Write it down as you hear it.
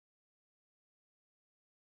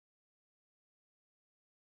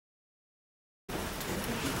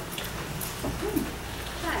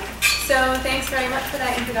So thanks very much for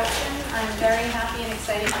that introduction. I'm very happy and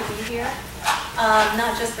excited to be here.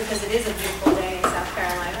 Not just because it is a beautiful day in South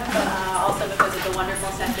Carolina, but also because of the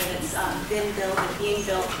wonderful center that's been built and being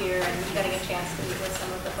built here, and getting a chance to meet with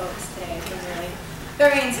some of the folks today has been really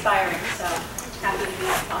very inspiring. So happy to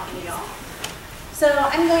be talking to y'all. So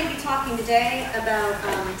I'm going to be talking today about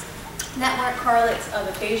network correlates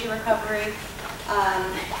of aphasia recovery.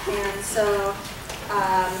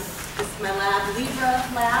 This is my lab, Libra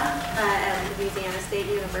lab at Louisiana State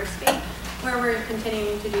University, where we're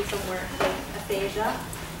continuing to do some work with aphasia.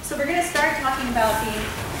 So we're going to start talking about the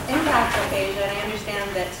impact of aphasia, and I understand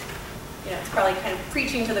that it's probably kind of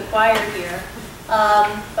preaching to the choir here,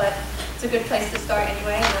 but it's a good place to start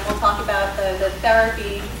anyway. And then we'll talk about the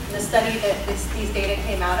therapy and the study that these data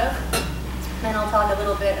came out of. Then I'll talk a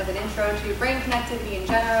little bit of an intro to brain connectivity in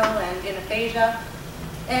general and in aphasia.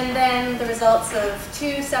 And then the results of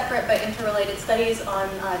two separate but interrelated studies on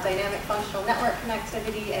dynamic functional network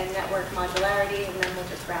connectivity and network modularity, and then we'll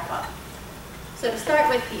just wrap up. So to start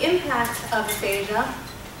with the impact of aphasia,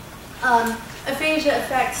 aphasia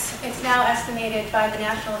affects, it's now estimated by the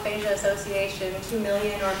National Aphasia Association, 2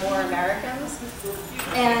 million or more Americans.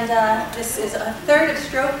 And this is a third of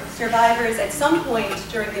stroke survivors at some point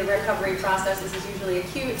during the recovery process. This is usually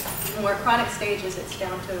acute. In more chronic stages, it's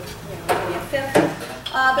down to maybe a fifth.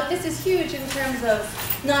 But this is huge in terms of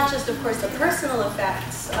not just, of course, the personal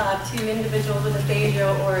effects to individuals with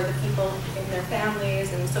aphasia or the people in their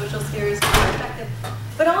families and social spheres who are affected,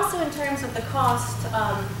 but also in terms of the cost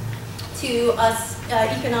to us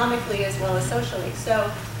economically as well as socially.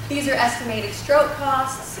 So these are estimated stroke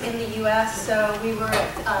costs in the U.S. So we were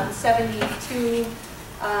at $72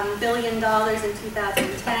 billion in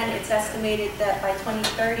 2010. It's estimated that by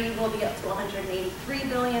 2030 we'll be up to $183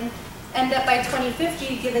 billion. And that by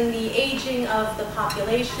 2050, given the aging of the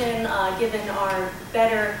population, given our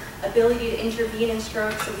better ability to intervene in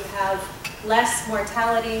stroke, so we have less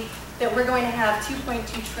mortality, that we're going to have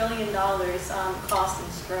 $2.2 trillion cost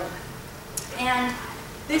in stroke. And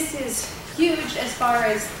this is huge as far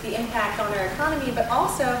as the impact on our economy, but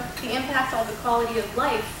also the impact on the quality of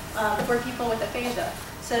life for people with aphasia.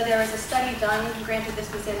 So there was a study done, granted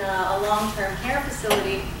this was in a long-term care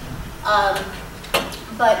facility,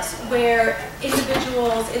 but where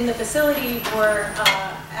individuals in the facility were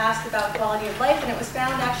asked about quality of life, and it was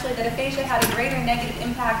found actually that aphasia had a greater negative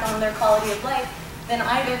impact on their quality of life than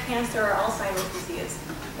either cancer or Alzheimer's disease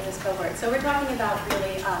in this cohort. So we're talking about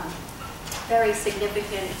really very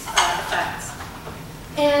significant effects.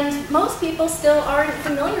 And most people still aren't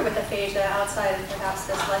familiar with aphasia outside of perhaps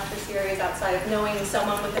this lecture series, outside of knowing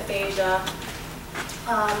someone with aphasia.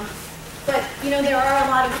 But there are a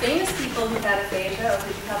lot of famous people who've had aphasia or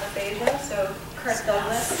who have aphasia. So Kirk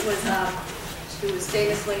Douglas who was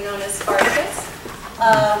famously known as Spartacus,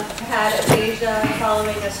 had aphasia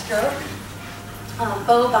following a stroke.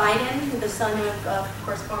 Beau Biden, the son of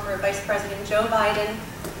course, former Vice President Joe Biden,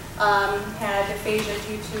 had aphasia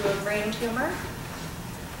due to a brain tumor.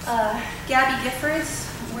 Gabby Giffords,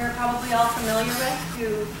 we're probably all familiar with,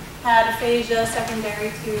 who had aphasia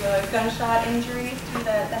secondary to a gunshot injury to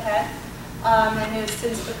the head, and has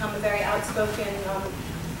since become a very outspoken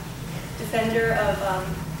defender of,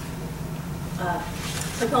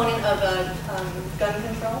 proponent of gun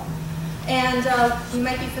control. And you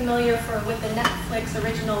might be familiar with the Netflix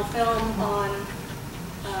original film on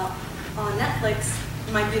Netflix,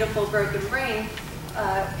 My Beautiful Broken Brain,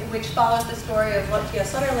 which follows the story of Lottia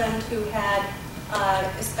Sutherland, who had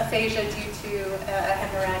aphasia due to a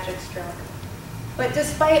hemorrhagic stroke. But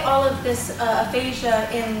despite all of this aphasia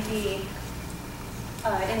in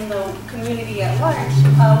the community at large,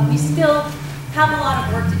 we still have a lot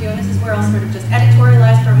of work to do, and this is where I'll sort of just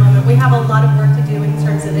editorialize for a moment. We have a lot of work to do in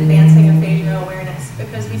terms of advancing aphasia awareness,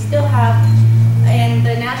 because we still have, in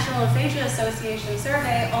the National Aphasia Association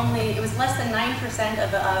survey, it was less than 9%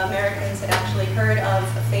 of Americans had actually heard of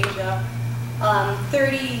aphasia.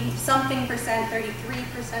 30-something percent,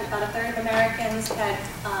 33%, about a third of Americans had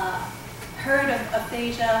heard of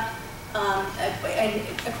aphasia, and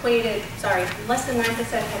less than 9%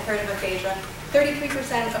 had heard of aphasia.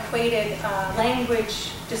 33% equated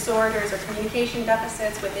language disorders or communication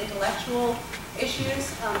deficits with intellectual issues,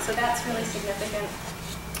 so that's really significant.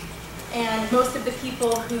 And most of the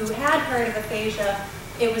people who had heard of aphasia,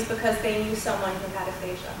 it was because they knew someone who had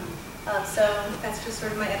aphasia. So that's just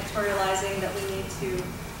sort of my editorializing, that we need to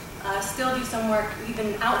still do some work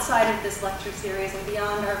even outside of this lecture series and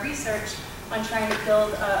beyond our research on trying to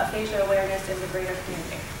build aphasia awareness in the greater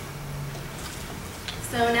community.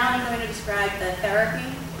 So now I'm going to describe the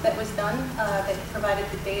therapy that was done that provided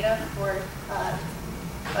the data for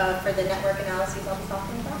the network analyses I'll be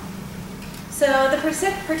talking about. So the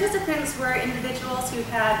participants were individuals who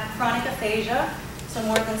had chronic aphasia, so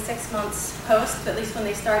more than 6 months post, at least when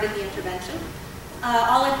they started the intervention.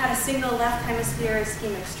 All had a single left hemisphere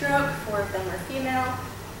ischemic stroke. 4 of them were female.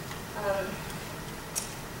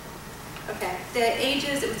 Okay, the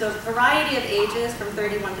ages, it was a variety of ages from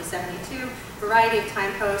 31 to 72, variety of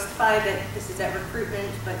time post, 5 this is at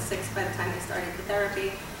recruitment, but 6 by the time they started the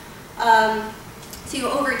therapy. To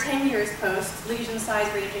over 10 years post, lesion size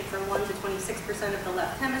ranging from 1 to 26% of the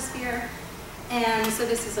left hemisphere. And so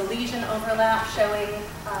this is a lesion overlap showing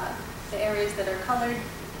the areas that are colored. You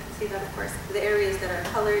can see that, of course, the areas that are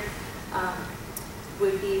colored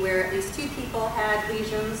would be where at least 2 people had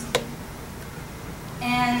lesions.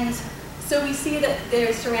 And so we see that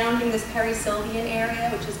they're surrounding this perisylvian area,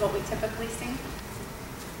 which is what we typically see.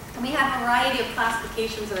 And we have a variety of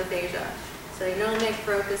classifications of aphasia. So anomic,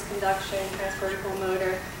 Broca's conduction, transcortical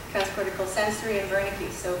motor, transcortical sensory, and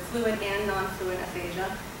Wernicke's, so fluent and non-fluent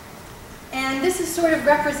aphasia. And this is sort of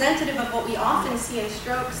representative of what we often see in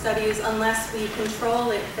stroke studies unless we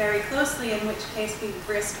control it very closely, in which case we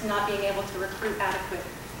risk not being able to recruit adequate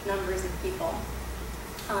numbers of people.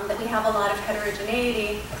 That we have a lot of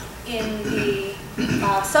heterogeneity in the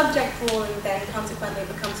subject pool, and then consequently it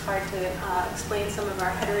becomes hard to explain some of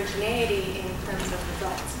our heterogeneity in terms of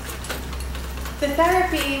results. The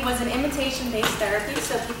therapy was an imitation-based therapy,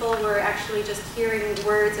 so people were actually just hearing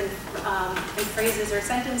words and phrases or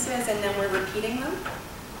sentences, and then we're repeating them.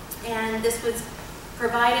 And this was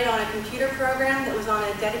provided on a computer program that was on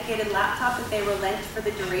a dedicated laptop that they were lent for the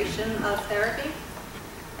duration of therapy.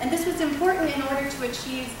 And this was important in order to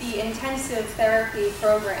achieve the intensive therapy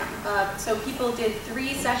program. So people did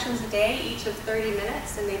 3 sessions a day, each of 30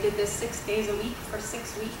 minutes, and they did this 6 days a week for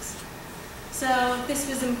 6 weeks. So this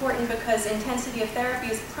was important because intensity of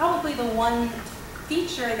therapy is probably the one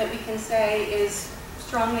feature that we can say is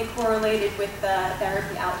strongly correlated with the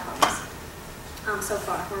therapy outcomes. So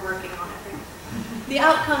far, we're working on it. Right? The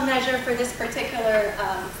outcome measure for this particular,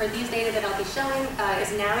 for these data that I'll be showing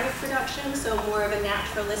is narrative production, so more of a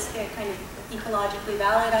naturalistic, kind of ecologically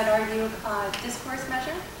valid, I'd argue, discourse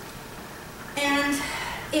measure. And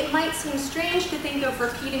it might seem strange to think of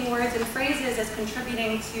repeating words and phrases as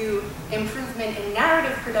contributing to improvement in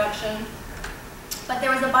narrative production, but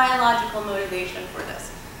there was a biological motivation for this.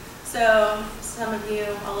 So some of you,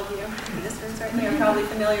 all of you in this room certainly are probably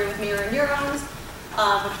familiar with mirror neurons,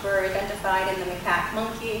 which were identified in the macaque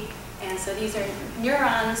monkey. And so these are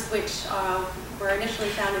neurons which were initially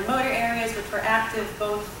found in motor areas, which were active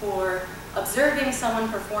both for observing someone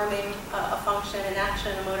performing a function, an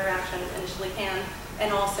action, a motor action initially can,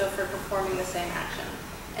 and also for performing the same action.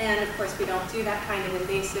 And of course, we don't do that kind of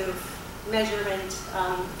invasive measurement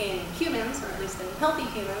in humans, or at least in healthy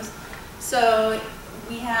humans. So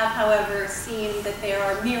we have, however, seen that there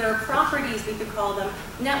are mirror properties, we could call them,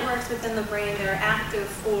 networks within the brain that are active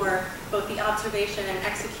for both the observation and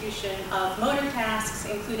execution of motor tasks,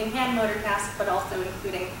 including hand motor tasks, but also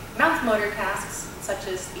including mouth motor tasks, such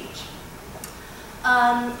as speech.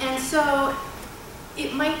 And so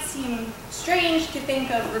it might seem strange to think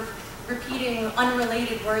of repeating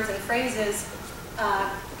unrelated words and phrases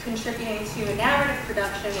contributing to a narrative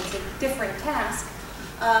production. It's a different task,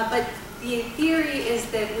 but the theory is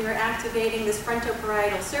that we were activating this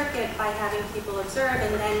frontoparietal circuit by having people observe,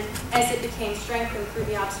 and then as it became strengthened through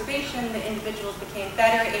the observation, the individuals became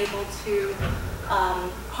better able to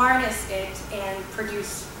harness it and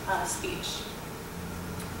produce speech.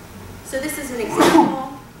 So this is an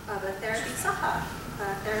example of a therapy saha,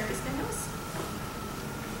 therapy stimulus.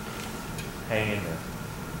 Hang in there.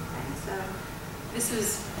 And so this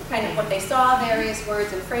was kind of what they saw, various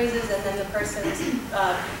words and phrases, and then the person's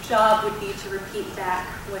job would be to repeat back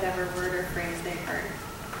whatever word or phrase they heard.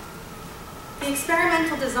 The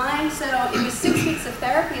experimental design, so it was 6 weeks of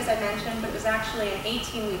therapy, as I mentioned, but it was actually an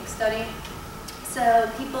 18-week study.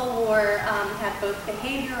 So people were, had both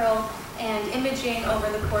behavioral and imaging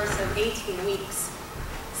over the course of 18 weeks.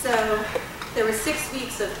 So there were 6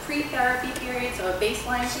 weeks of pre-therapy period, so a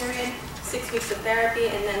baseline period, 6 weeks of therapy,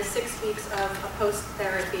 and then 6 weeks of a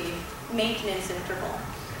post-therapy maintenance interval.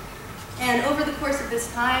 And over the course of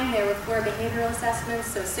this time, there were 4 behavioral assessments,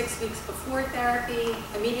 so 6 weeks before therapy,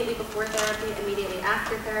 immediately before therapy, immediately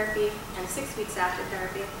after therapy, and 6 weeks after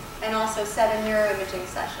therapy, and also 7 neuroimaging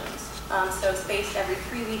sessions. So spaced every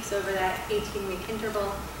 3 weeks over that 18-week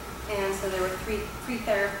interval, and so there were 3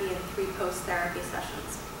 pre-therapy and 3 post-therapy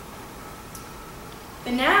sessions.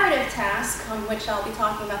 The narrative task, on which I'll be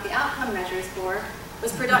talking about the outcome measures for,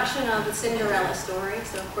 was production of the Cinderella story.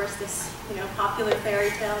 So of course this, popular fairy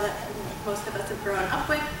tale that most of us have grown up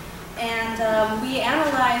with. And we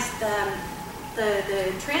analyzed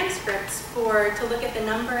the transcripts to look at the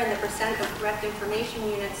number and the percent of correct information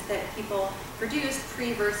units that people produced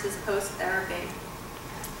pre versus post therapy.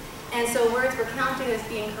 And so words were counted as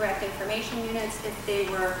being correct information units if they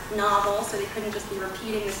were novel, so they couldn't just be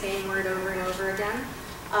repeating the same word over and over again,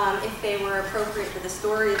 if they were appropriate for the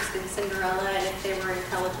story of Cinderella, and if they were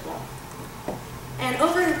intelligible. And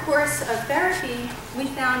over the course of therapy, we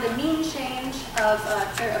found a mean change of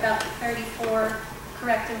about 34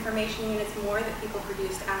 correct information units more that people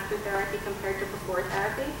produced after therapy compared to before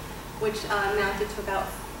therapy, which amounted to about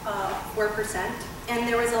 4%. And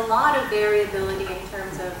there was a lot of variability in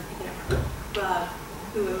terms of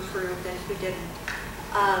who improved and who didn't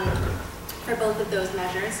for both of those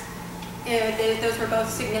measures. Those were both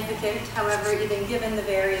significant, however, even given the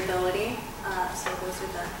variability. So those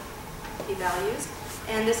are the p-values.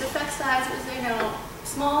 And this effect size was,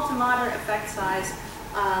 small to moderate effect size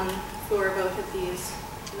for both of these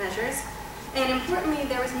measures. And importantly,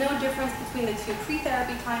 there was no difference between the two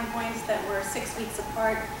pre-therapy time points that were 6 weeks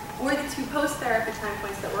apart or the two post-therapy time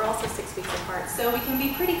points that were also 6 weeks apart. So we can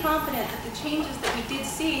be pretty confident that the changes that we did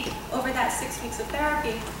see over that 6 weeks of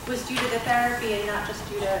therapy was due to the therapy and not just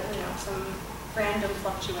due to some random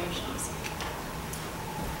fluctuations.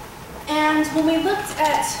 And when we looked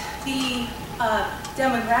at the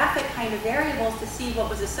demographic kind of variables to see what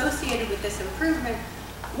was associated with this improvement,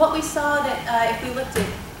 what we saw that if we looked at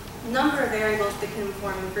number of variables that can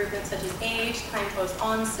inform improvement, such as age, time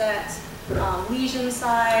post-onset, lesion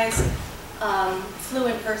size,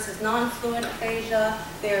 fluent versus non-fluent aphasia,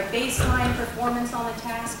 their baseline performance on the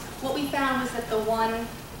task. What we found was that the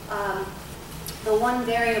one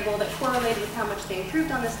variable that correlated with how much they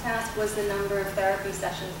improved on this task was the number of therapy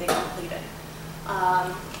sessions they completed.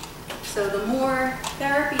 So the more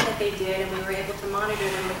therapy that they did, and we were able to monitor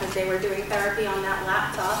them because they were doing therapy on that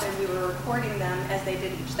laptop, and we were recording them as they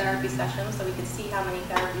did each therapy session, so we could see how many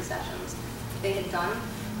therapy sessions they had done.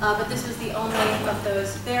 But this was the only of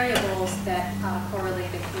those variables that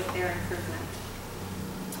correlated with their improvement.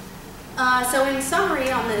 So in summary,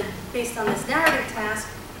 based on this narrative task,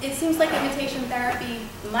 it seems like imitation therapy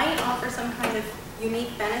might offer some kind of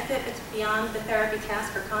unique benefit that's beyond the therapy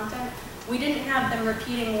task or content. We didn't have them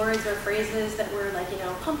repeating words or phrases that were like,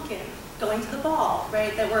 pumpkin, going to the ball,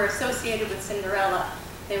 right, that were associated with Cinderella.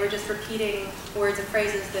 They were just repeating words and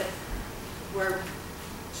phrases that were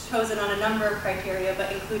chosen on a number of criteria,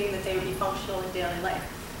 but including that they would be functional in daily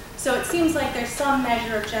life. So it seems like there's some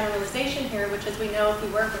measure of generalization here, which, as we know, if we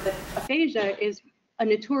work with aphasia, is a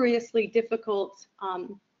notoriously difficult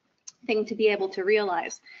thing to be able to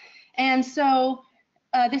realize. And so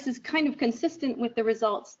this is kind of consistent with the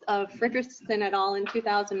results of Fridrichsen et al. In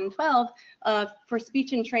 2012 for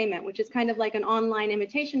speech entrainment, which is kind of like an online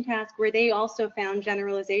imitation task where they also found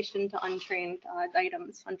generalization to untrained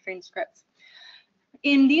items, untrained scripts.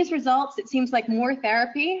 In these results, it seems like more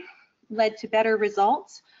therapy led to better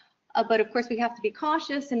results, but of course we have to be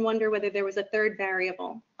cautious and wonder whether there was a third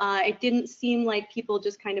variable. It didn't seem like people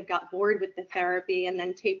just kind of got bored with the therapy and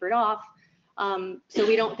then tapered off. So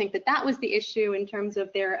we don't think that that was the issue in terms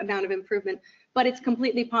of their amount of improvement, but it's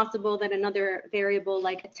completely possible that another variable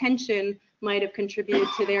like attention might have contributed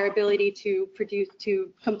to their ability to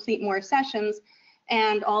complete more sessions,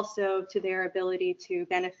 and also to their ability to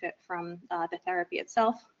benefit from the therapy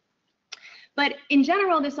itself. But in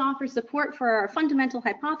general, this offers support for our fundamental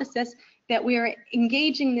hypothesis that we are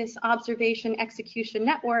engaging this observation execution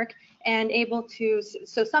network and able to,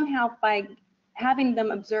 so somehow by having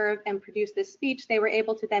them observe and produce this speech, they were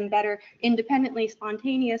able to then better independently,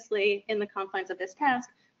 spontaneously, in the confines of this task,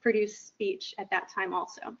 produce speech at that time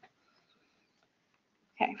also.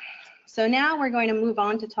 Okay, so now we're going to move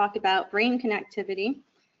on to talk about brain connectivity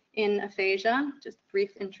in aphasia, just a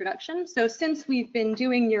brief introduction. So since we've been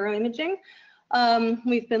doing neuroimaging,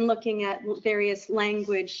 we've been looking at various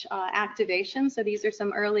language activation. So these are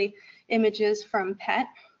some early images from PET,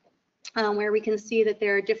 where we can see that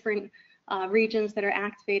there are different regions that are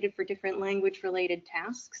activated for different language-related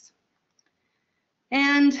tasks.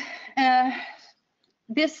 And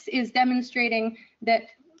this is demonstrating that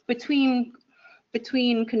between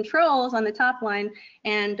controls on the top line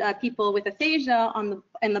and people with aphasia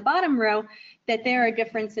in the bottom row, that there are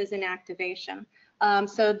differences in activation.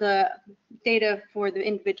 So the data for the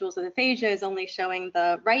individuals with aphasia is only showing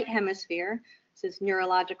the right hemisphere. This is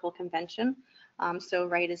neurological convention. So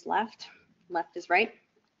right is left, left is right.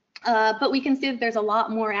 But we can see that there's a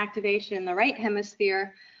lot more activation in the right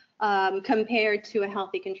hemisphere compared to a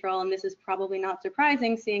healthy control. And this is probably not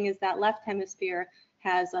surprising, seeing as that left hemisphere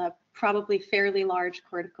has a probably fairly large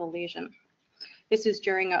cortical lesion. This is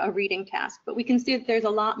during a reading task. But we can see that there's a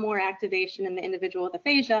lot more activation in the individual with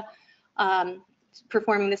aphasia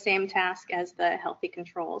performing the same task as the healthy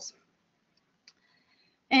controls.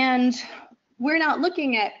 And we're not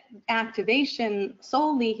looking at activation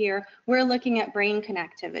solely here, we're looking at brain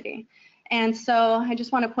connectivity. And so I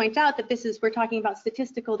just want to point out that we're talking about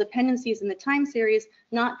statistical dependencies in the time series,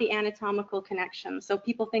 not the anatomical connections. So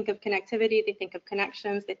people think of connectivity, they think of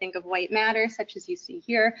connections, they think of white matter, such as you see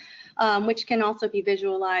here, which can also be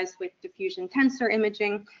visualized with diffusion tensor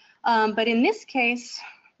imaging. But in this case,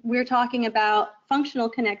 we're talking about functional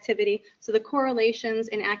connectivity, so the correlations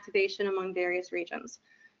in activation among various regions.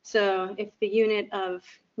 So if the unit of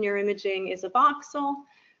neuroimaging is a voxel,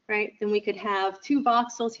 right, then we could have two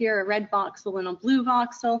voxels here, a red voxel and a blue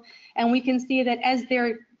voxel, and we can see that as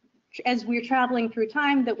we're traveling through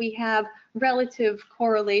time, that we have relative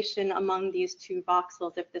correlation among these two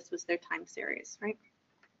voxels if this was their time series, right?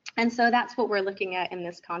 And so that's what we're looking at in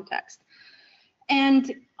this context.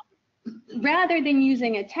 And rather than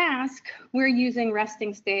using a task, we're using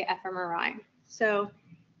resting state fMRI. So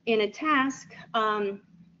in a task,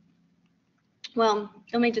 well,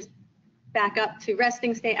 let me just back up to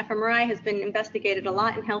resting state fMRI has been investigated a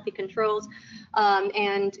lot in healthy controls,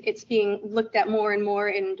 and it's being looked at more and more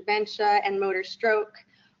in dementia and motor stroke.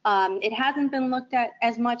 It hasn't been looked at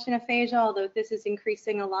as much in aphasia, although this is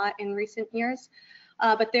increasing a lot in recent years.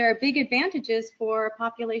 But there are big advantages for a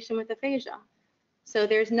population with aphasia. So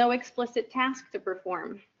there's no explicit task to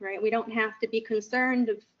perform, right? We don't have to be concerned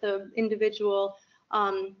if the individual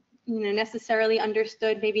necessarily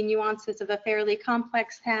understood maybe nuances of a fairly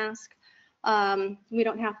complex task. We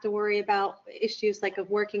don't have to worry about issues like of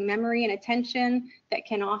working memory and attention that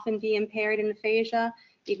can often be impaired in aphasia,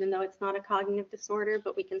 even though it's not a cognitive disorder,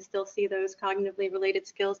 but we can still see those cognitively related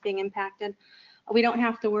skills being impacted. We don't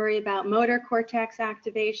have to worry about motor cortex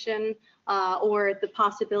activation or the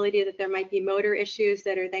possibility that there might be motor issues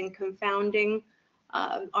that are then confounding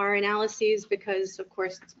our analyses, because of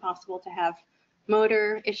course it's possible to have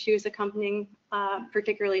motor issues accompanying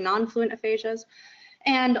particularly non-fluent aphasias.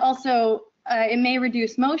 And also it may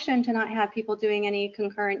reduce motion to not have people doing any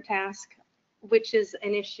concurrent task, which is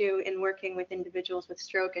an issue in working with individuals with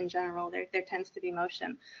stroke in general. There tends to be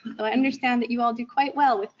motion. So I understand that you all do quite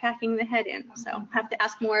well with packing the head in, so I'll have to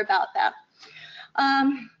ask more about that.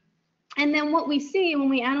 And then what we see when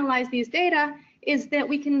we analyze these data is that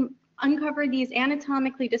we can uncover these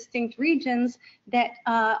anatomically distinct regions that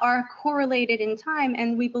are correlated in time,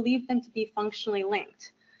 and we believe them to be functionally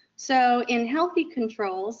linked. So in healthy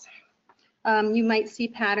controls, you might see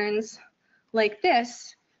patterns like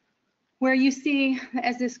this, where you see,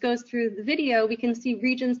 as this goes through the video, we can see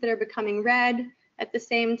regions that are becoming red at the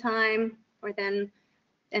same time, and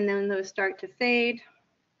then those start to fade.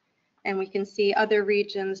 And we can see other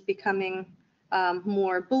regions becoming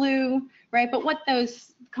more blue, right? But what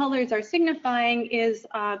those colors are signifying is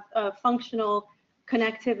a functional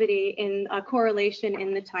connectivity in a correlation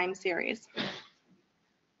in the time series.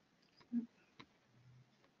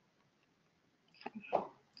 Okay.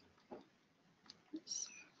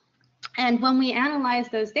 And when we analyze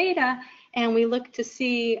those data and we look to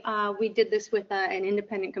see, we did this with an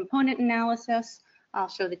independent component analysis. I'll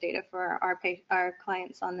show the data for our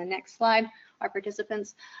clients on the next slide, our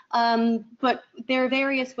participants. But there are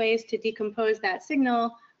various ways to decompose that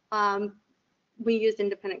signal. We used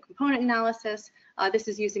independent component analysis. This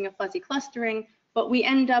is using a fuzzy clustering, but we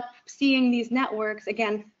end up seeing these networks,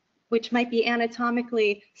 again, which might be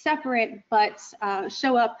anatomically separate, but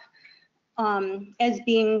show up as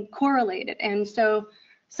being correlated. And so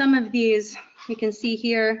some of these, you can see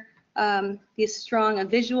here, these strong, a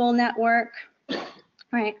visual network,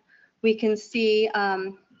 right? We can see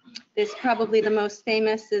this, probably the most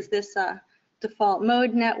famous is this default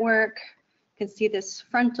mode network. You can see this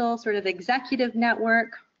frontal sort of executive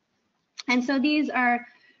network. And so these are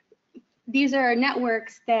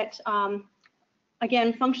networks that,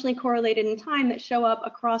 again, functionally correlated in time, that show up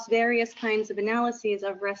across various kinds of analyses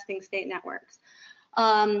of resting state networks,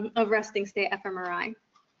 of resting state fMRI.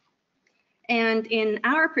 And in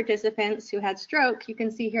our participants who had stroke, you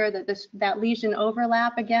can see here that that lesion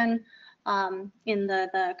overlap again in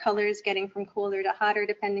the colors getting from cooler to hotter,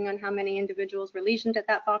 depending on how many individuals were lesioned at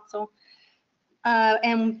that voxel.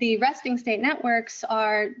 And the resting state networks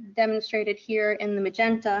are demonstrated here in the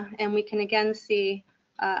magenta, and we can again see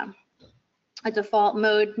a default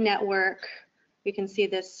mode network. We can see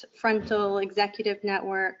this frontal executive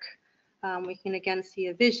network. We can again see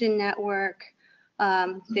a vision network,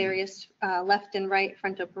 various left and right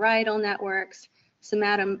frontoparietal networks,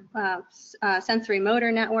 sensory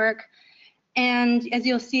motor network. And as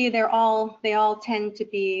you'll see, they all tend to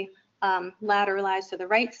be lateralized to the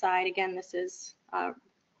right side. Again, this is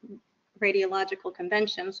radiological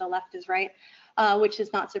convention, so left is right, which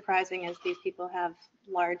is not surprising as these people have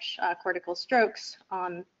large cortical strokes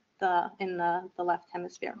in the left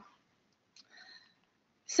hemisphere.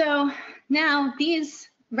 So now these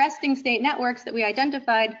resting state networks that we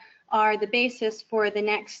identified are the basis for the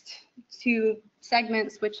next two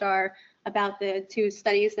segments, which are about the two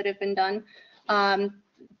studies that have been done,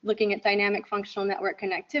 looking at dynamic functional network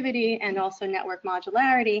connectivity and also network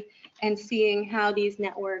modularity, and seeing how these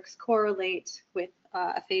networks correlate with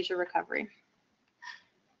aphasia recovery.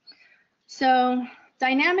 So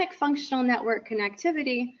dynamic functional network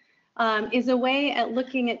connectivity is a way at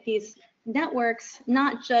looking at these networks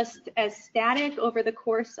not just as static over the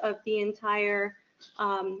course of the entire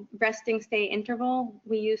resting state interval.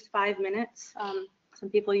 We used 5 minutes. Some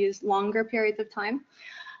people use longer periods of time.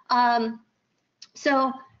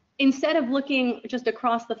 So instead of looking just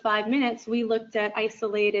across the 5 minutes, we looked at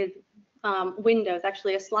isolated windows,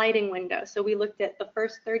 actually a sliding window. So we looked at the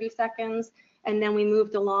first 30 seconds, and then we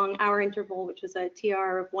moved along our interval, which was a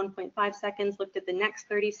TR of 1.5 seconds, looked at the next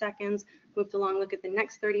 30 seconds, moved along, looked at the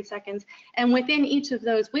next 30 seconds. And within each of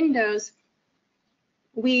those windows,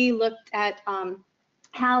 we looked at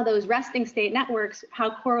how those resting state networks,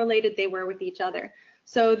 how correlated they were with each other.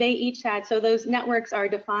 So they each had, so those networks are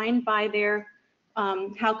defined by their,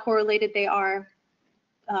 how correlated they are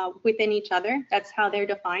within each other. That's how they're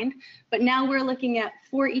defined. But now we're looking at,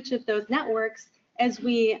 for each of those networks,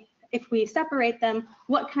 if we separate them,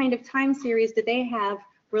 what kind of time series do they have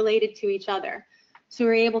related to each other? So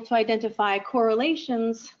we're able to identify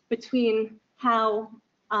correlations between how,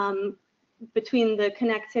 between the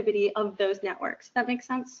connectivity of those networks. That makes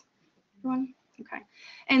sense, everyone? Okay.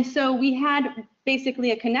 And so we had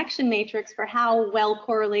basically a connection matrix for how well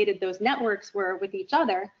correlated those networks were with each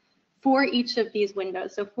other for each of these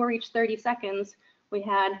windows. So for each 30 seconds, we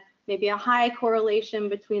had maybe a high correlation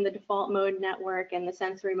between the default mode network and the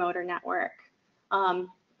sensory motor network,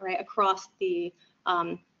 right, across the,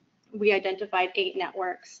 we identified 8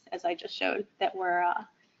 networks, as I just showed, that were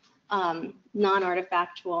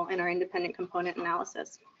non-artifactual in our independent component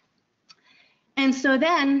analysis. And so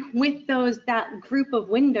then with that group of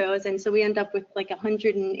windows, and so we end up with like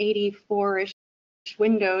 184-ish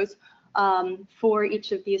windows for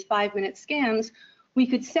each of these 5-minute scans, we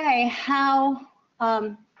could say how,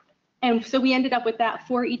 and so we ended up with that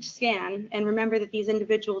for each scan. And remember that these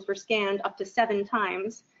individuals were scanned up to 7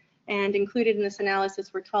 times, and included in this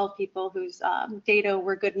analysis were 12 people whose data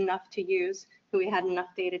were good enough to use, who we had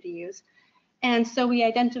enough data to use. And so we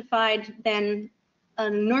identified then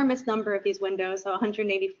an enormous number of these windows, so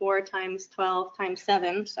 184 times 12 times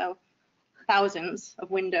 7, so thousands of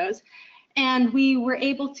windows. And we were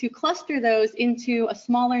able to cluster those into a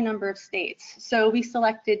smaller number of states. So we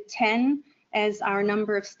selected 10 as our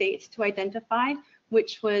number of states to identify,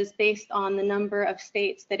 which was based on the number of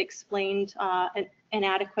states that explained an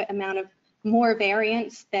adequate amount of more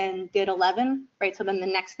variance than did 11, right? So then the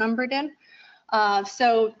next number did.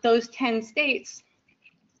 So those 10 states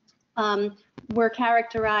were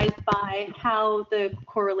characterized by how the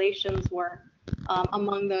correlations were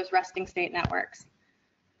among those resting state networks.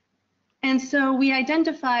 And so we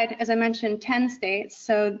identified, as I mentioned, 10 states.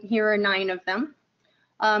 So here are 9 of them.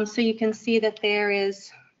 So you can see that there is,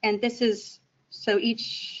 and this is, so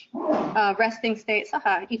each resting state,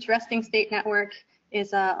 each resting state network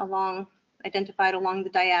is identified along the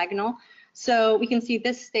diagonal. So we can see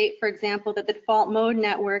this state, for example, that the default mode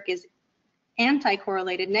network is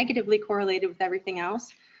anti-correlated, negatively correlated with everything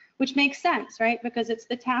else, which makes sense, right? Because it's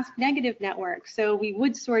the task negative network. So we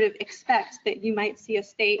would sort of expect that you might see a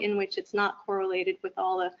state in which it's not correlated with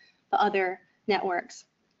all the other networks.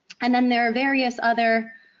 And then there are various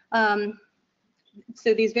other,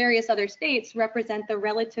 so these various other states represent the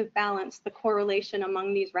relative balance, the correlation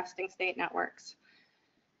among these resting state networks.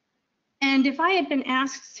 And if I had been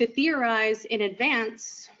asked to theorize in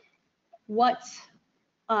advance what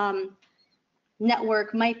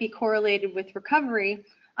network might be correlated with recovery,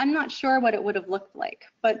 I'm not sure what it would have looked like,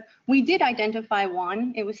 but we did identify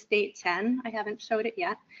one. It was state 10. I haven't showed it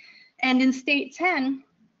yet. And in state 10,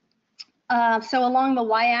 so along the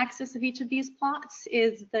y-axis of each of these plots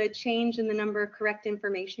is the change in the number of correct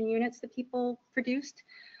information units that people produced.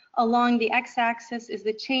 Along the x-axis is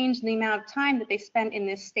the change in the amount of time that they spent in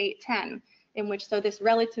this state 10, in which, so this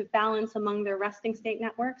relative balance among their resting state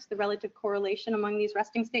networks, the relative correlation among these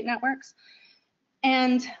resting state networks.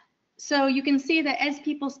 And so you can see that as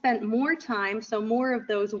people spent more time, so more of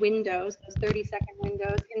those windows, those 30-second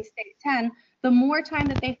windows in state 10, the more time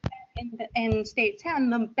that they spent in state 10,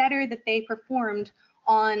 the better that they performed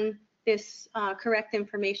on this correct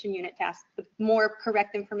information unit task, the more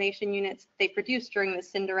correct information units they produced during the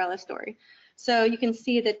Cinderella story. So you can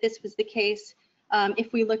see that this was the case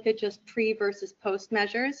if we looked at just pre versus post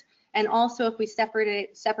measures, and also if we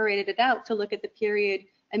separated it out to look at the period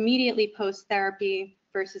immediately post-therapy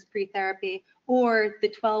versus pre-therapy, or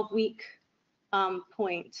the 12-week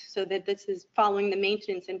point, so that this is following the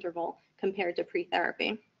maintenance interval compared to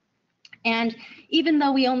pre-therapy. And even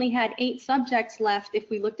though we only had 8 subjects left, if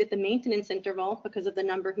we looked at the maintenance interval because of the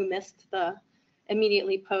number who missed the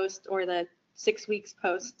immediately post or the 6 weeks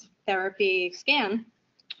post-therapy scan,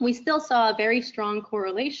 we still saw a very strong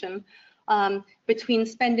correlation between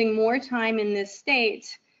spending more time in this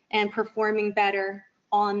state and performing better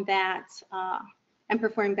on that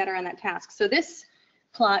task. So this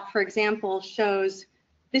plot, for example, shows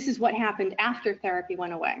this is what happened after therapy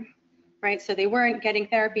went away, right? So they weren't getting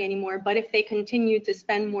therapy anymore, but if they continued to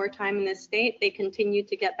spend more time in this state, they continued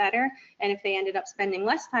to get better. And if they ended up spending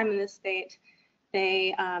less time in this state,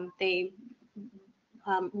 they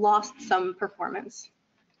lost some performance.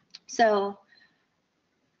 So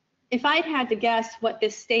if I'd had to guess what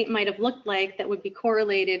this state might have looked like that would be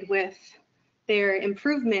correlated with their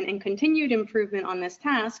improvement and continued improvement on this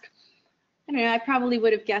task, I don't know, I probably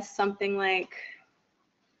would have guessed something like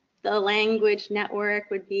the language network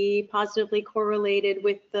would be positively correlated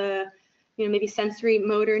with the, maybe sensory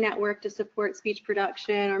motor network to support speech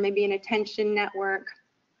production, or maybe an attention network.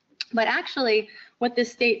 But actually, what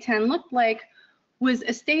this state 10 looked like was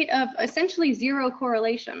a state of essentially 0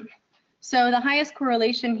 correlation. So the highest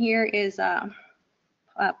correlation here is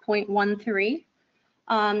 0.13.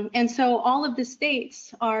 And so all of the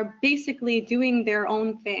states are basically doing their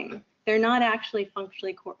own thing. They're not actually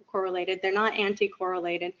functionally correlated. They're not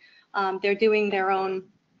anti-correlated. They're doing their own,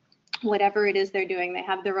 whatever it is they're doing. They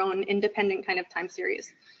have their own independent kind of time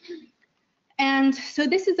series. And so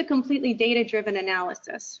this is a completely data-driven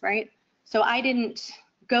analysis, right? So I didn't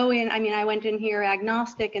go in, I went in here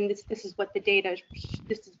agnostic, and this is what the data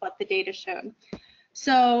showed.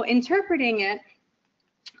 So interpreting it,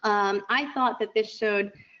 I thought that this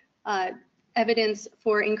showed evidence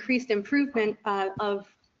for increased improvement on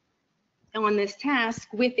this task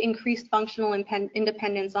with increased functional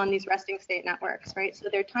independence on these resting state networks, right? So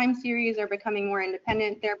their time series are becoming more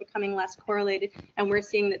independent, they're becoming less correlated, and we're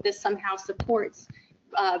seeing that this somehow supports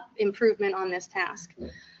improvement on this task.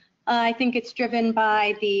 I think it's driven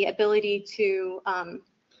by the ability to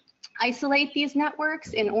isolate these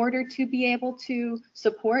networks in order to be able to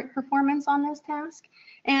support performance on this task.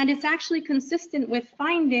 And it's actually consistent with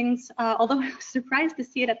findings, although I was surprised to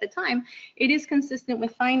see it at the time, it is consistent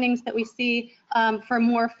with findings that we see for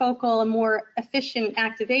more focal and more efficient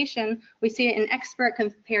activation. We see it in expert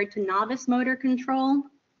compared to novice motor control.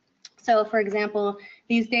 So for example,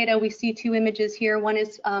 these data, we see 2 images here. One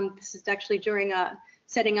is, this is actually during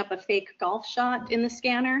setting up a fake golf shot in the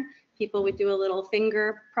scanner. People would do a little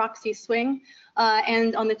finger proxy swing.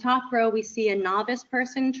 And on the top row, we see a novice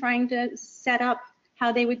person trying to set up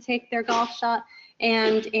how they would take their golf shot.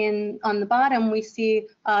 And on the bottom, we see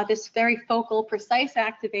this very focal, precise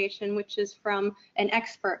activation, which is from an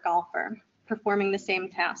expert golfer performing the same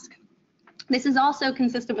task. This is also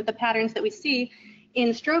consistent with the patterns that we see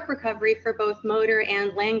in stroke recovery for both motor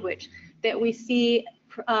and language, that we see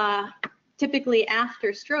typically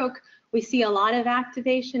after stroke, we see a lot of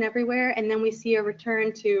activation everywhere, and then we see a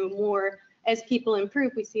return to more, as people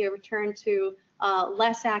improve, we see a return to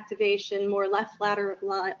less activation, more left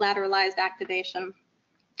lateralized activation.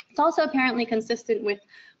 It's also apparently consistent with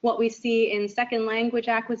what we see in second language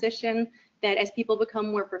acquisition, that as people become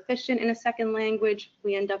more proficient in a second language,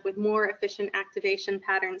 we end up with more efficient activation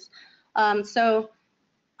patterns. So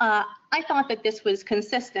I thought that this was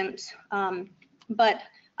consistent, but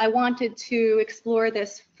I wanted to explore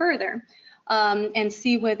this further and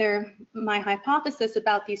see whether my hypothesis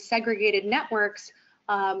about these segregated networks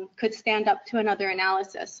could stand up to another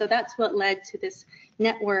analysis. So that's what led to this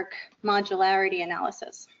network modularity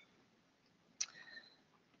analysis.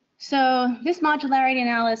 So this modularity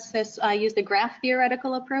analysis used a graph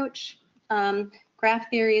theoretical approach. Graph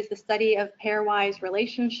theory is the study of pairwise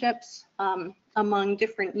relationships among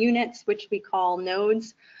different units, which we call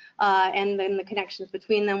nodes, and then the connections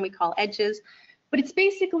between them we call edges. But it's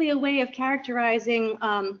basically a way of characterizing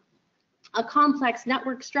a complex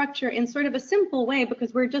network structure in sort of a simple way,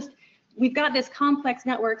 because we've got this complex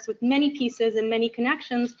networks with many pieces and many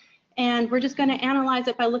connections, and we're just going to analyze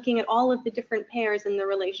it by looking at all of the different pairs and the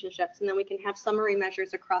relationships, and then we can have summary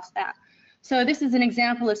measures across that. So this is an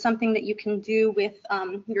example of something that you can do with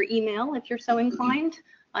your email if you're so inclined.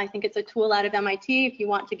 I think it's a tool out of MIT. If you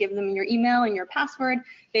want to give them your email and your password,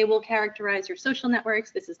 they will characterize your social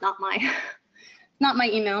networks. This is not my, not my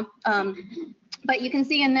email. But you can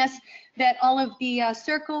see in this that all of the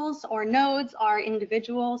circles or nodes are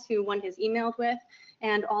individuals who one has emailed with,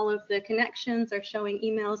 and all of the connections are showing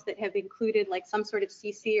emails that have included like some sort of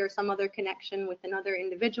CC or some other connection with another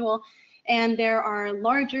individual. And there are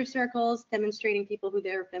larger circles demonstrating people who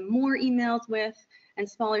there have been more emails with, and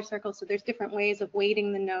smaller circles. So there's different ways of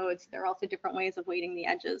weighting the nodes. There are also different ways of weighting the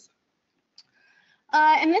edges.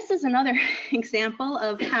 And this is another example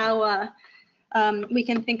of how we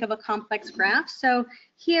can think of a complex graph. So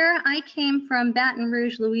here I came from Baton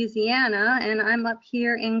Rouge, Louisiana, and I'm up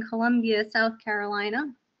here in Columbia, South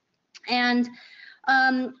Carolina. And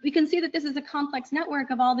we can see that this is a complex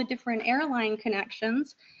network of all the different airline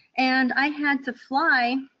connections. And I had to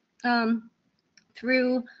fly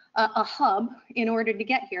through a hub in order to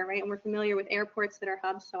get here, right? And we're familiar with airports that are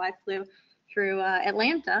hubs, so I flew through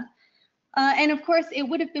Atlanta. And of course, it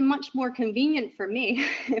would have been much more convenient for me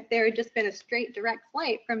if there had just been a straight direct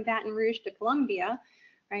flight from Baton Rouge to Columbia,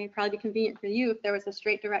 right? It'd probably be convenient for you if there was a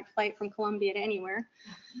straight direct flight from Columbia to anywhere.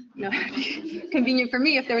 No, convenient for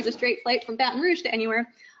me if there was a straight flight from Baton Rouge to anywhere.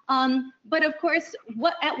 But of course,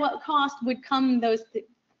 at what cost would come those,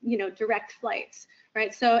 direct flights,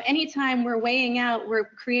 right? So anytime we're weighing out, we're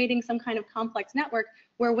creating some kind of complex network,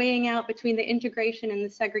 we're weighing out between the integration and the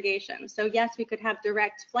segregation. So yes, we could have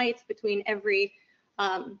direct flights between every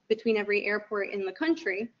airport in the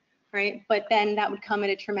country, right? But then that would come at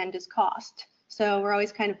a tremendous cost. So we're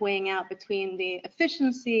always kind of weighing out between the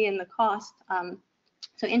efficiency and the cost,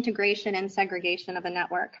 so integration and segregation of a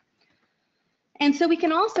network. And so we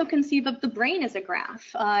can also conceive of the brain as a graph,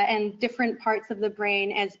 and different parts of the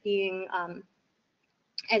brain as being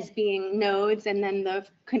nodes, and then the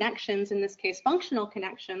connections, in this case functional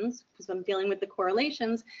connections, because I'm dealing with the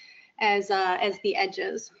correlations, as the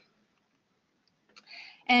edges.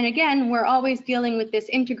 And again, we're always dealing with this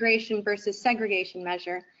integration versus segregation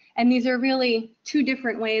measure. And these are really two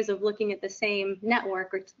different ways of looking at the same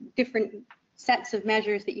network, or different sets of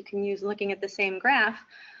measures that you can use looking at the same graph.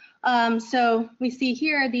 So we see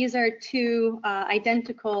here, these are two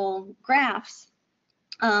identical graphs,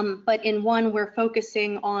 but in one we're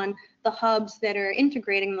focusing on the hubs that are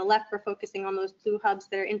integrating. On the left, we're focusing on those blue hubs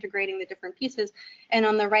that are integrating the different pieces, and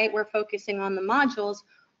on the right, we're focusing on the modules,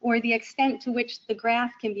 or the extent to which the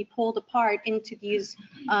graph can be pulled apart into these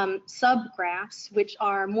subgraphs, which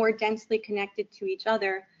are more densely connected to each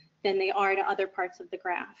other than they are to other parts of the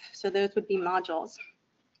graph. So those would be modules.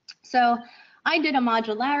 So I did a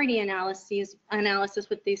modularity analysis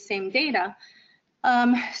with these same data.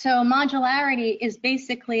 So modularity is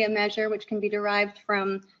basically a measure which can be derived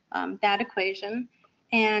from that equation,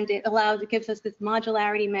 and it gives us this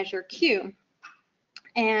modularity measure Q.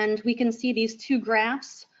 And we can see these two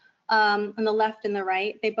graphs on the left and the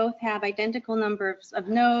right. They both have identical numbers of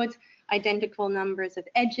nodes, identical numbers of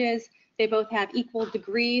edges. They both have equal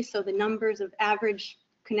degree, so the numbers of average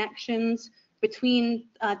connections between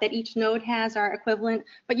that each node has are equivalent,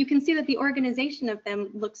 but you can see that the organization of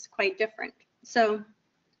them looks quite different. So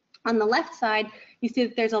on the left side, you see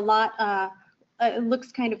that there's a lot, it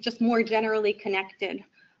looks kind of just more generally connected.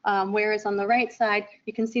 Whereas on the right side,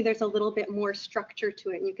 you can see there's a little bit more structure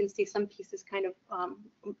to it, and you can see some pieces kind of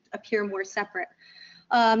appear more separate.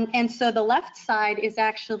 And so the left side is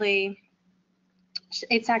actually,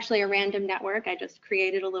 it's actually a random network. I just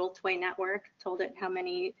created a little toy network, told it how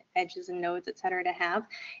many edges and nodes, et cetera, to have.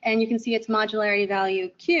 And you can see its modularity value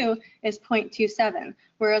Q is 0.27.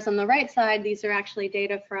 Whereas on the right side, these are actually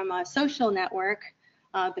data from a social network,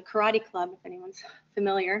 the Karate Club, if anyone's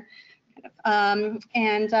familiar.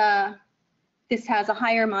 This has a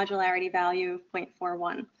higher modularity value of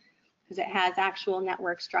 0.41 because it has actual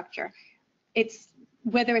network structure.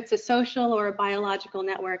 Whether it's a social or a biological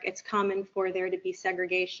network, it's common for there to be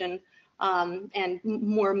segregation and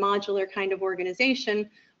more modular kind of organization,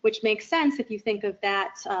 which makes sense if you think of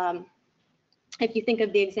that, if you think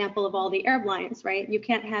of the example of all the airlines, right? You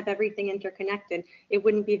can't have everything interconnected. It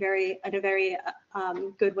wouldn't be a very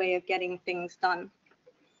good way of getting things done.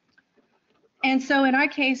 And so in our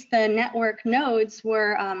case, the network nodes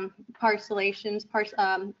were parcellations,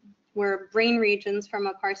 were brain regions from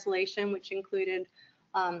a parcellation, which included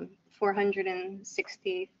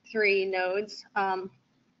 463 nodes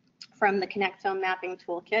from the Connectome mapping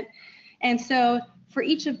toolkit. And so for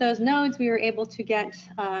each of those nodes, we were able to get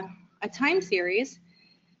a time series.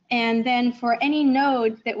 And then for any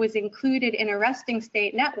node that was included in a resting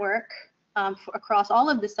state network across all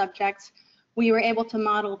of the subjects, we were able to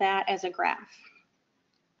model that as a graph.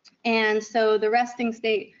 And so the resting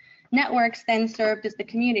state networks then served as the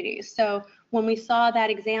communities. So when we saw that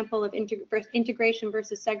example of integration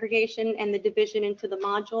versus segregation and the division into the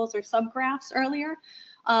modules or subgraphs earlier,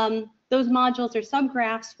 those modules or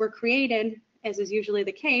subgraphs were created, as is usually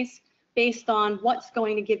the case, based on what's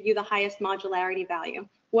going to give you the highest modularity value.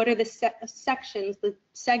 What are the sections, the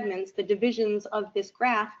segments, the divisions of this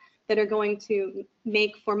graph that are going to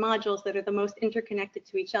make for modules that are the most interconnected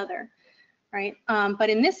to each other, right? But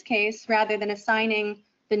in this case, rather than assigning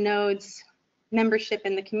the nodes membership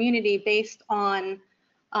in the community based on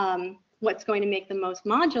what's going to make them most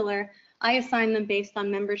modular, I assign them based on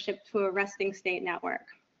membership to a resting state network.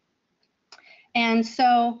 And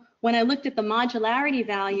so when I looked at the modularity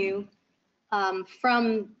value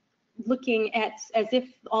from looking at as if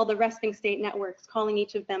all the resting state networks, calling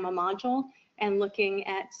each of them a module, and looking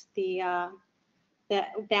at the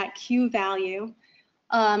that Q value,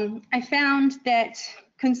 I found that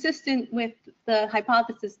consistent with the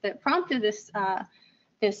hypothesis that prompted this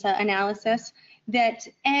analysis, that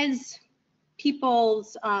as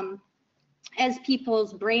people's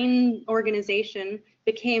brain organization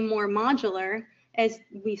became more modular, as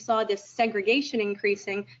we saw this segregation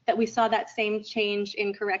increasing, that we saw that same change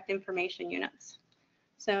in correct information units.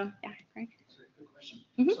 So, yeah, Greg. That's a good question.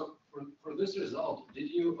 Mm-hmm. So for this result, did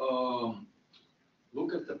you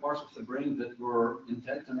look at the parts of the brain that were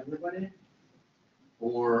intact in everybody?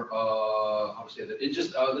 Or how to say that? It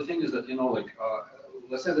just, the thing is that, you know, like,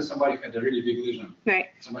 let's say that somebody had a really big lesion. Right.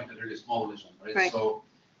 Somebody had a really small lesion, right? Right. So,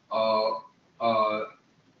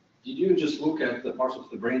 did you just look at the parts of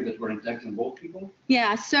the brain that were intact in both people?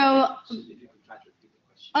 Yeah, so If you can try to repeat the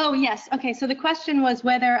question. oh, yes. Okay, so the question was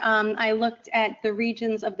whether I looked at the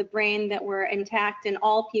regions of the brain that were intact in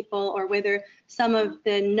all people, or whether some of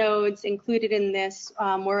the nodes included in this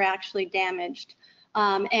were actually damaged.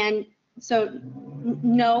 And so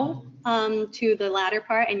no to the latter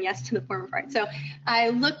part, and yes to the former part. So I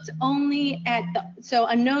looked only at so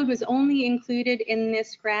a node was only included in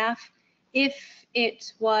this graph if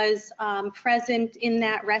it was present in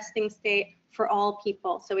that resting state for all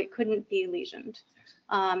people, so it couldn't be lesioned.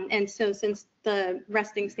 And so since the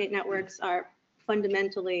resting state networks are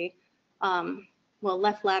fundamentally, well,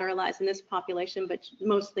 left lateralized in this population, but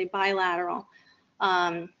mostly bilateral,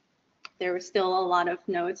 there was still a lot of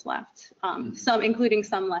nodes left, some including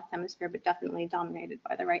some left hemisphere, but definitely dominated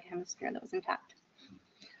by the right hemisphere that was intact.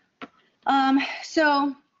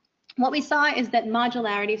 So what we saw is that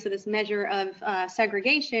modularity, so this measure of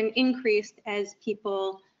segregation, increased as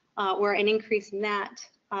people, or an increase in that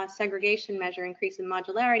segregation measure, increase in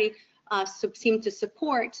modularity, seemed to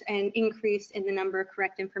support an increase in the number of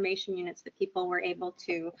correct information units that people were able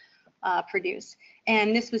to produce.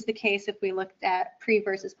 And this was the case if we looked at pre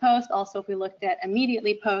versus post, also if we looked at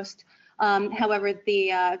immediately post. However, the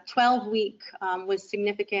 12-week was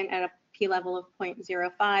significant at a p-level of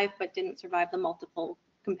 0.05, but didn't survive the multiple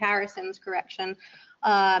comparisons correction.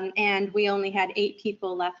 And we only had 8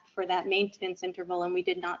 people left for that maintenance interval, and we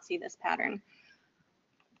did not see this pattern.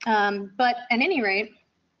 But at any rate,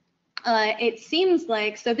 it seems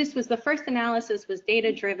like, so this was the first analysis was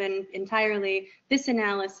data driven entirely. This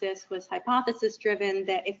analysis was hypothesis driven,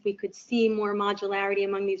 that if we could see more modularity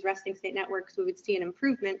among these resting state networks, we would see an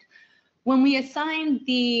improvement. When we assigned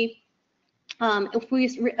the, if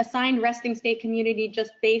we assigned resting state community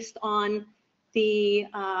just based on the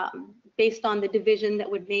division that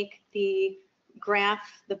would make the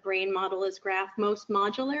graph, the brain model as graph, most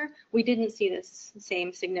modular, we didn't see this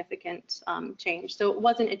same significant change. So it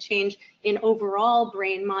wasn't a change in overall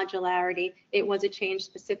brain modularity, it was a change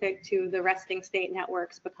specific to the resting state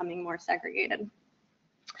networks becoming more segregated.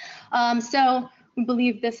 So we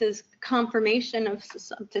believe this is confirmation of,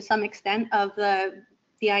 to some extent, of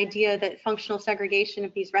the idea that functional segregation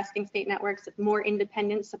of these resting state networks of more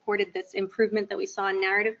independence supported this improvement that we saw in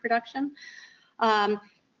narrative production.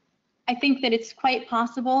 I think that it's quite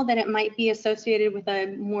possible that it might be associated with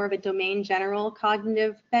a more of a domain general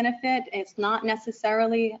cognitive benefit. It's not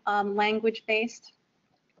necessarily language based.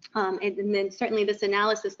 And then certainly this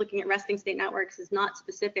analysis looking at resting state networks is not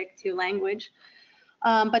specific to language.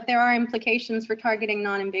 But there are implications for targeting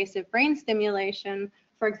non-invasive brain stimulation.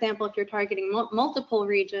 For example, if you're targeting multiple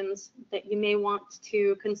regions, that you may want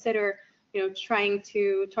to consider, trying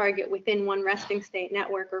to target within one resting state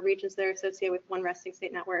network, or regions that are associated with one resting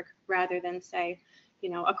state network, rather than say,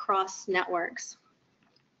 across networks.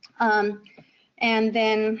 And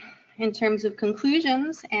then in terms of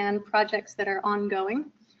conclusions and projects that are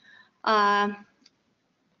ongoing,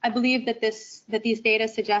 I believe that these data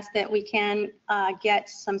suggest that we can get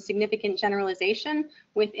some significant generalization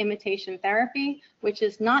with imitation therapy, which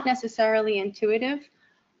is not necessarily intuitive.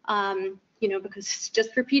 you know, because it's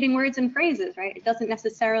just repeating words and phrases, right? It doesn't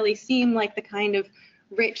necessarily seem like the kind of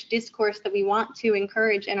rich discourse that we want to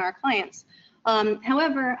encourage in our clients.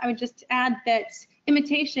 However, I would just add that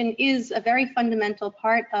imitation is a very fundamental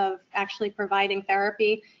part of actually providing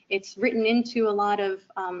therapy. It's written into a lot of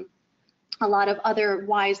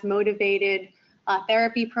otherwise motivated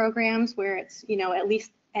therapy programs where it's, you know, at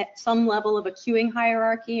least at some level of a queuing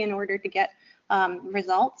hierarchy in order to get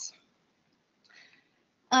results.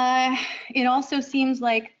 It also seems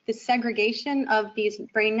like the segregation of these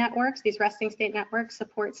brain networks, these resting state networks,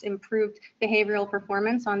 supports improved behavioral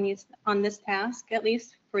performance on this task, at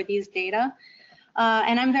least for these data.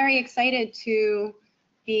 And I'm very excited to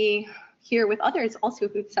be here with others also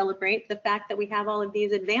who celebrate the fact that we have all of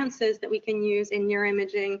these advances that we can use in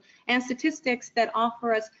neuroimaging and statistics that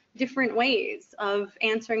offer us different ways of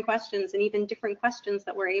answering questions and even different questions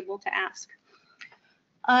that we're able to ask.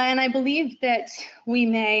 And I believe that we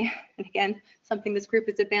may, and again, something this group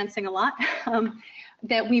is advancing a lot,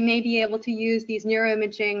 that we may be able to use these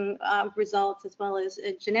neuroimaging results as well as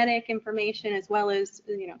genetic information, as well as,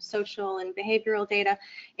 you know, social and behavioral data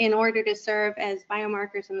in order to serve as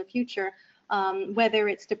biomarkers in the future, whether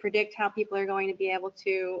it's to predict how people are going to be able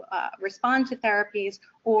to respond to therapies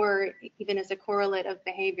or even as a correlate of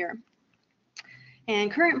behavior.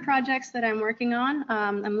 And current projects that I'm working on,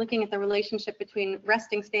 I'm looking at the relationship between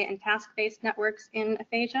resting state and task-based networks in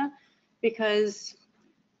aphasia, because,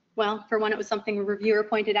 well, for one, it was something a reviewer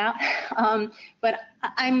pointed out, but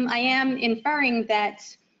I am inferring that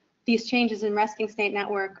these changes in resting state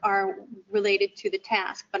network are related to the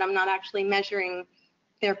task, but I'm not actually measuring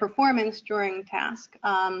their performance during task.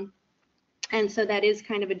 And so that is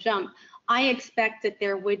kind of a jump. I expect that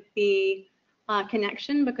there would be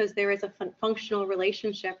connection because there is a functional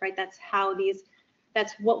relationship, right?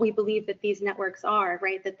 That's what we believe that these networks are,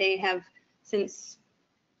 right? That they have, since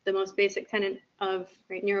the most basic tenet of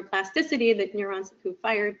neuroplasticity, that neurons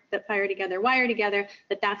that fire together wire together,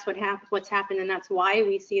 that's what's happened, and that's why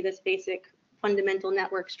we see this basic fundamental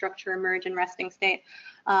network structure emerge in resting state.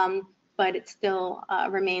 But it still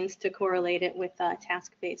remains to correlate it with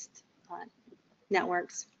task-based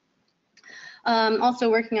networks. Also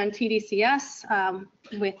working on TDCS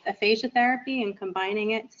with aphasia therapy and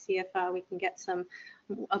combining it to see if we can get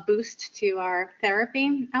a boost to our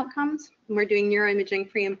therapy outcomes. We're doing neuroimaging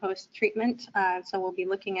pre and post treatment, so we'll be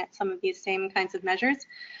looking at some of these same kinds of measures.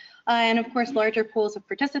 And of course, larger pools of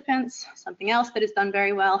participants, something else that is done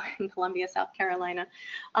very well in Columbia, South Carolina.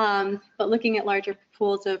 But looking at larger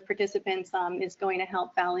pools of participants is going to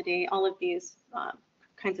help validate all of these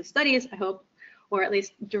kinds of studies, I hope, or at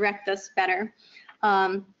least direct us better.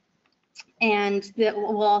 And that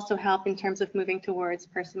will also help in terms of moving towards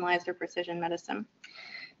personalized or precision medicine.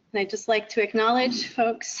 And I'd just like to acknowledge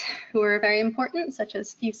folks who are very important, such as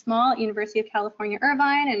Steve Small at University of California,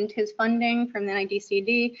 Irvine, and his funding from the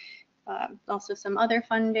NIDCD, also some other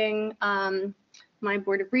funding, my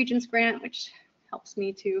Board of Regents grant, which helps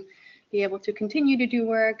me to be able to continue to do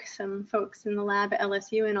work, some folks in the lab at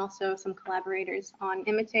LSU, and also some collaborators on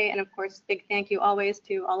Imitate. And of course, big thank you always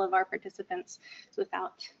to all of our participants. So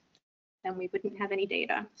without them, we wouldn't have any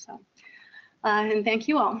data. So, and thank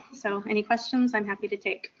you all. So any questions, I'm happy to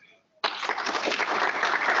take.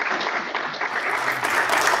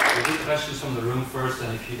 We'll do questions from the room first,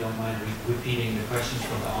 and if you don't mind repeating the questions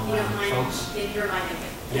from the online folks. If you're reminding me.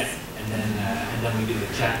 Yeah, and then we do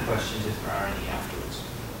the chat questions if there are any afterwards.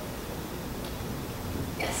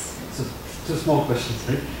 Yes. So, two small questions,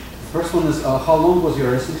 right? The first one is, how long was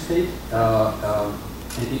your resting state in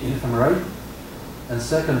fMRI? And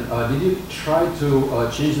second, did you try to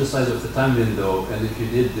change the size of the time window? And if you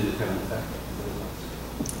did it have an effect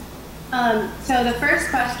on the results? So the first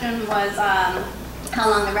question was how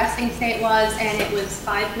long the resting state was, and it was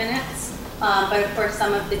 5 minutes. But of course,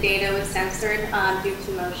 some of the data was censored due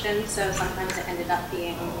to motion, so sometimes it ended up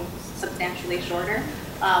being substantially shorter.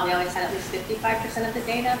 We always had at least 55% of the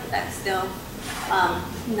data, but that's still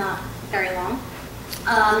not very long.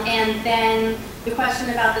 And then the question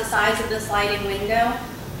about the size of the sliding window.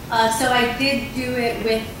 So I did do it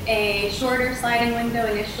with a shorter sliding window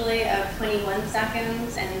initially of 21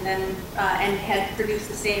 seconds, and then and had produced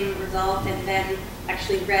the same result, and then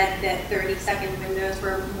actually read that 30-second windows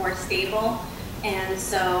were more stable, and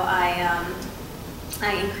so I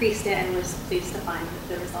increased it and was pleased to find that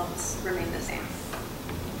the results remained the same.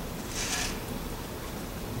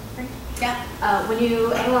 Yeah. When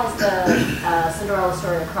you analyzed the Cinderella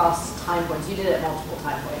story across time points, you did it multiple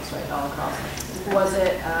time points, right, all across. Was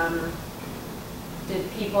it,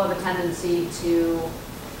 did people have a tendency to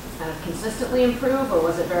kind of consistently improve, or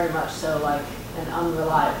was it very much so like an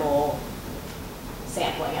unreliable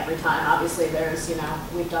sampling every time. Obviously there's, you know,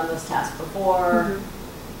 we've done this task before.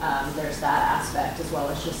 There's that aspect as well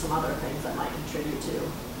as just some other things that might contribute to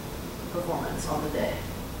performance on the day.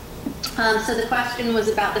 So the question was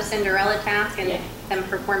about the Cinderella task and them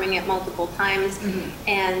performing it multiple times.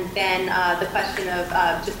 And then the question of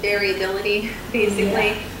just variability,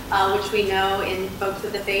 basically, which we know in folks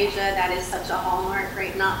with aphasia, that is such a hallmark,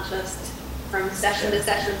 right? Not just from session to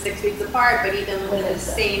session 6 weeks apart, but even with the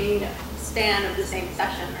same span of the same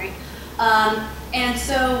session, right? And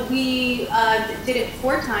so we did it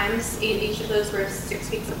 4 times. Each of those were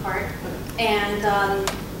 6 weeks apart. And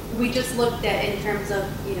we just looked at, in terms of,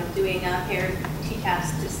 you know, doing a paired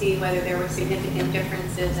t-test to see whether there were significant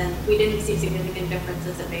differences, and we didn't see significant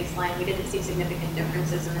differences at baseline. We didn't see significant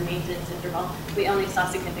differences in the maintenance interval. We only saw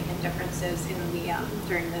significant differences in the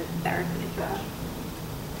during the therapy interval.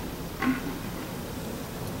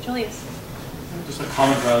 Julius. Just a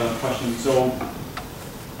comment rather than a question. So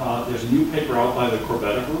there's a new paper out by the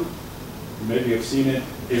Corbetta group. You maybe have seen it.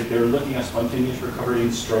 They're looking at spontaneous recovery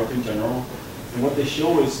in stroke in general. And what they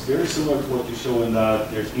show is very similar to what you show in that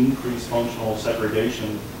there's increased functional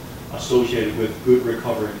segregation associated with good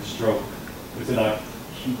recovery in stroke. Within I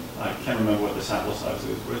can't remember what the sample size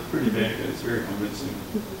is, but it's pretty big and it's very convincing.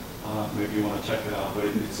 Maybe you want to check that out, but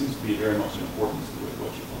it seems to be very much in accordance with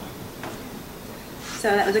what you find.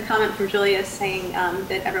 So that was a comment from Julius saying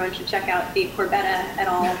that everyone should check out the Corbetta et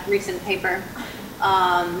al. Recent paper.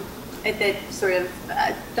 That sort of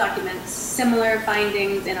documents similar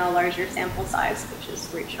findings in a larger sample size, which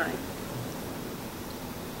is reassuring.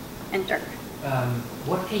 And Dirk.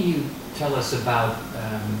 What can you tell us about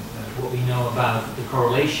what we know about the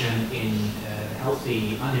correlation in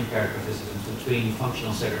healthy unimpaired participants between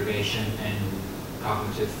functional segregation and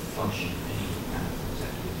cognitive function, any kind of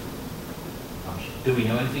executive function? Do we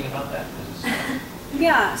know anything about that?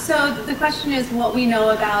 Yeah, so the question is what we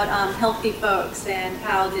know about healthy folks and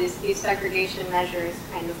how these segregation measures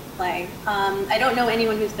kind of play. I don't know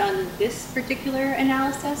anyone who's done this particular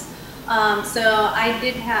analysis. So I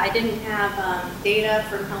didn't have data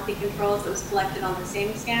from healthy controls that was collected on the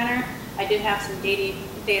same scanner. I did have some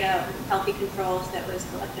data from healthy controls that was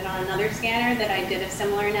collected on another scanner that I did a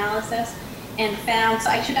similar analysis and found. So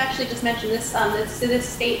I should actually just mention this. So this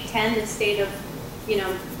state 10, this state of, you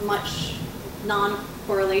know, much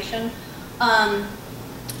non-correlation,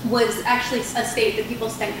 was actually a state that people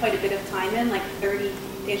spent quite a bit of time in, like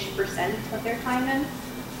 30-ish% of their time in.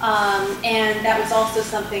 And that was also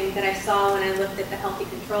something that I saw when I looked at the healthy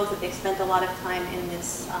controls, that they spent a lot of time in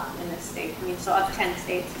this state. I mean, so of 10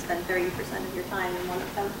 states, you spend 30% of your time in one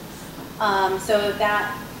of them. So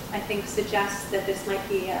that, I think, suggests that this might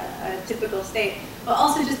be a typical state. But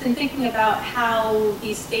also just in thinking about how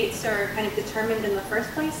these states are kind of determined in the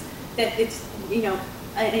first place, that it's, you know,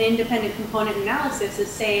 an independent component analysis is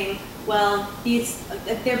saying, well,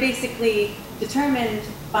 they're basically determined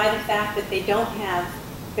by the fact that they don't have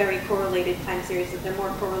very correlated time series, that they're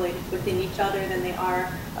more correlated within each other than they are,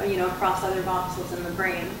 you know, across other voxels in the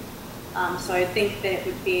brain. So I think that it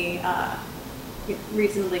would be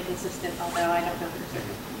reasonably consistent, although I don't know for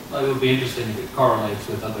certain. Well, it would be interesting if it correlates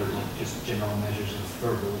with other, like, just general measures of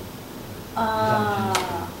verbal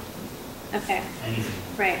consumption. Okay.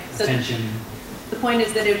 Anything. Right. So attention. the point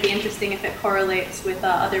is that it would be interesting if it correlates with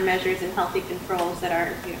other measures in healthy controls that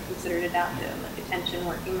are, you know, considered adaptive, like attention,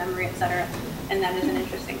 working memory, et cetera. And that is an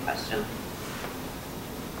interesting question.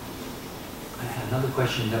 I had another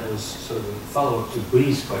question that was sort of a follow-up to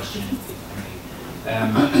Bree's question, if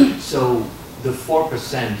I may. So the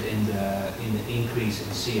 4% in the increase in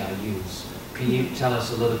CIUs, can you tell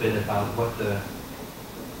us a little bit about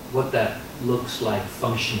what that looks like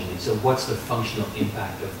functionally? So what's the functional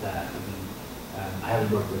impact of that? I mean, I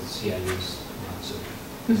haven't worked with CIUs, so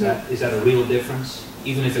is that a real difference?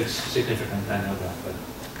 Even if it's significant, I know that, but.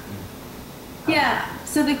 Yeah,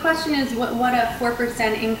 so the question is what a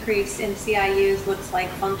 4% increase in CIUs looks like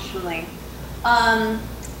functionally. I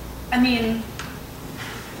mean,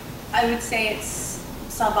 I would say it's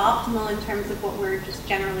suboptimal in terms of what we're just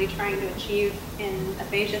generally trying to achieve in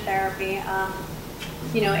aphasia therapy.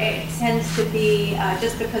 You know, it tends to be,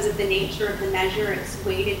 just because of the nature of the measure, it's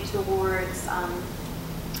weighted towards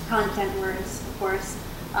content words, of course.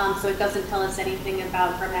 So it doesn't tell us anything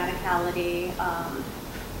about grammaticality.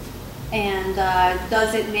 And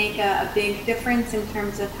does it make a big difference in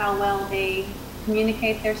terms of how well they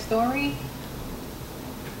communicate their story?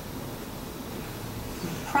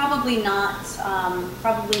 Probably not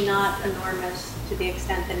enormous to the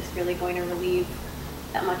extent that it's really going to relieve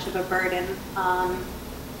that much of a burden.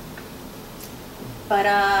 But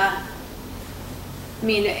I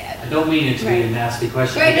mean, I don't mean it to be a right. nasty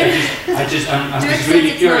question. Right. I'm just Dirk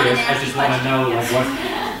really says it's not a curious. I nasty just want to question, know, yes.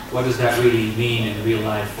 like, what does that really mean in real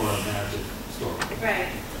life for a narrative story? Right.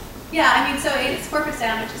 Yeah, I mean, so it's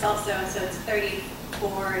 4%, which is also, so it's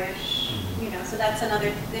 34-ish, you know, so that's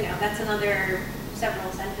another, you know, that's another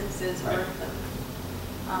several sentences Right. worth of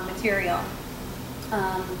material.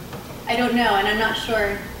 I don't know, and I'm not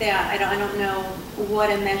sure that, I don't know what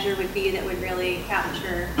a measure would be that would really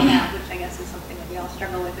capture that, which I guess is something that we all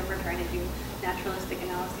struggle with if we're trying to do naturalistic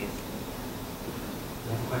analyses.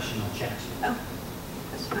 I have a question on chat. oh,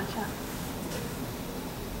 question on chat.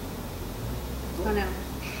 Oh no,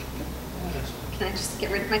 can I just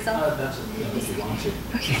get rid of myself? That's if you want to.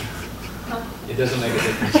 Okay. It doesn't make a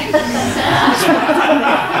difference. Okay.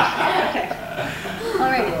 All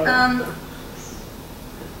right.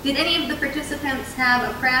 Did any of the participants have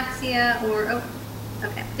apraxia or, oh,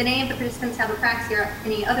 okay. Did any of the participants have apraxia or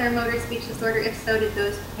any other motor speech disorder? If so, did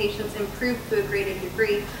those patients improve to a greater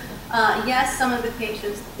degree? Yes, some of the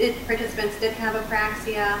participants did have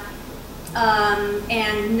apraxia.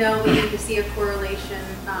 And no, we need to see a correlation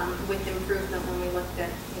with improvement when we looked at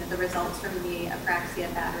the results from the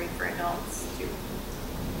apraxia battery for adults too.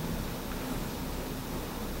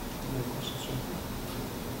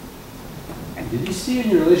 Did you see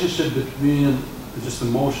any relationship between just the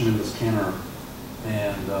motion in the scanner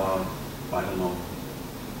and, I don't know,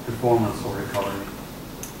 performance or recovery?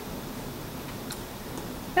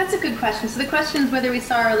 That's a good question. So the question is whether we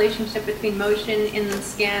saw a relationship between motion in the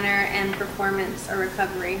scanner and performance or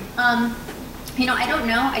recovery. You know, I don't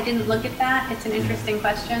know. I didn't look at that. It's an interesting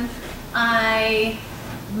question. I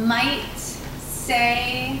might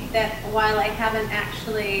say that while I haven't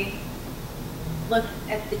actually looked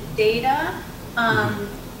at the data,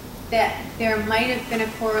 that there might have been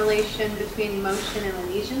a correlation between motion and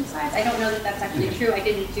lesion size. I don't know that that's actually true. I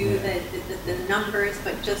didn't do the numbers,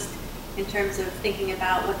 but just in terms of thinking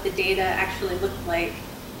about what the data actually looked like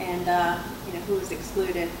and you know, who was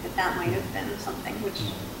excluded, that might have been something which,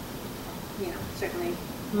 you know, certainly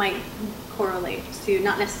might correlate to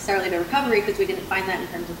not necessarily the recovery, because we didn't find that in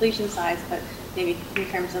terms of lesion size, but maybe in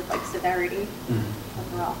terms of like severity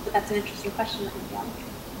overall. But that's an interesting question that maybe I'll look at.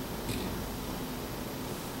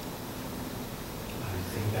 I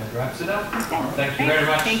think that wraps it up. Okay. Thank you Great. very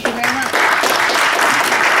much. Thank you very much.